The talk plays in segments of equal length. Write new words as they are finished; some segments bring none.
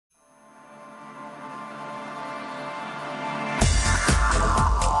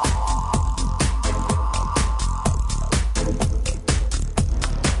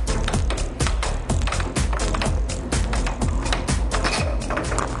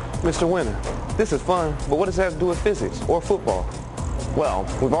Mr. Winner, this is fun, but what does that have to do with physics or football? Well,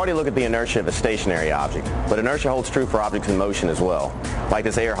 we've already looked at the inertia of a stationary object, but inertia holds true for objects in motion as well, like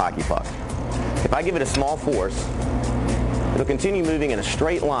this air hockey puck. If I give it a small force, it'll continue moving in a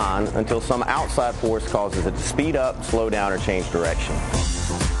straight line until some outside force causes it to speed up, slow down, or change direction.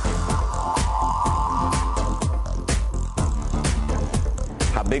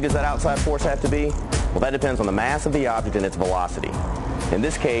 How big does that outside force have to be? Well, that depends on the mass of the object and its velocity. In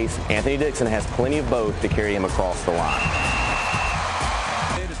this case, Anthony Dixon has plenty of both to carry him across the line.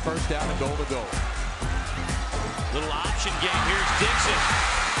 It is first down and goal to go. Little option game. Here's Dixon.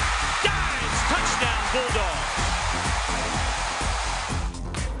 Dives. Touchdown, Bulldogs.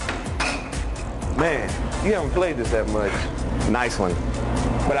 Man, you haven't played this that much. Nice one,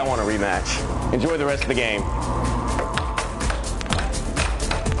 but I want a rematch. Enjoy the rest of the game.